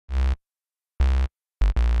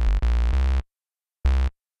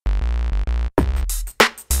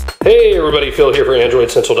Hey everybody, Phil here for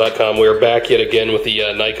AndroidCentral.com. We're back yet again with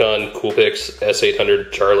the Nikon Coolpix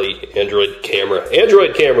S800 Charlie Android camera.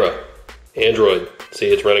 Android. See,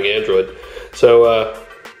 it's running Android. So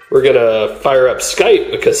we're gonna fire up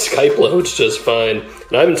Skype because Skype loads just fine.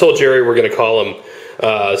 And I haven't told Jerry we're gonna call him.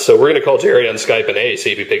 So we're gonna call Jerry on Skype and A,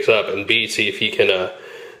 see if he picks up, and B, see if he can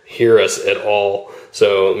hear us at all.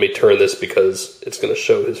 So let me turn this because it's gonna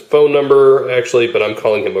show his phone number actually, but I'm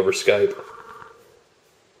calling him over Skype.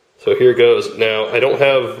 So here goes. Now, I don't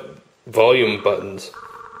have volume buttons.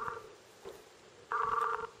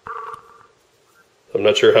 I'm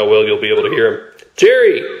not sure how well you'll be able to hear him.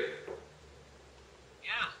 Jerry!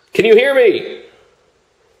 Yes. Can you hear me?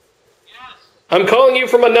 Yes. I'm calling you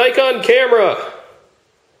from a Nikon camera.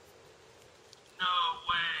 No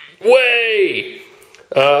way. Way!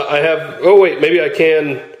 I have... Oh, wait. Maybe I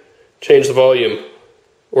can change the volume.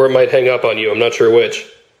 Or it might hang up on you. I'm not sure which.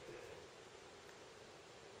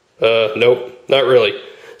 Nope, not really.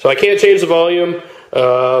 So I can't change the volume.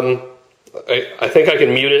 I think I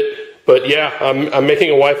can mute it, but yeah, I'm making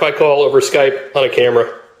a Wi-Fi call over Skype on a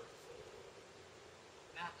camera.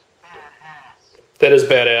 That's badass. That is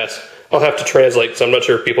badass. I'll have to translate because I'm not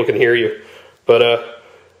sure if people can hear you. But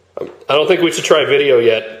I don't think we should try video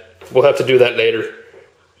yet. We'll have to do that later.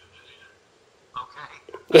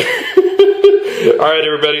 Okay. All right,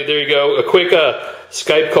 everybody, there you go. A quick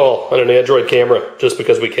Skype call on an Android camera, just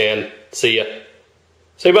because we can. See ya.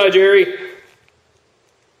 Say bye, Jerry.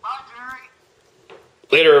 Bye, Jerry.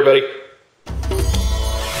 Later, everybody.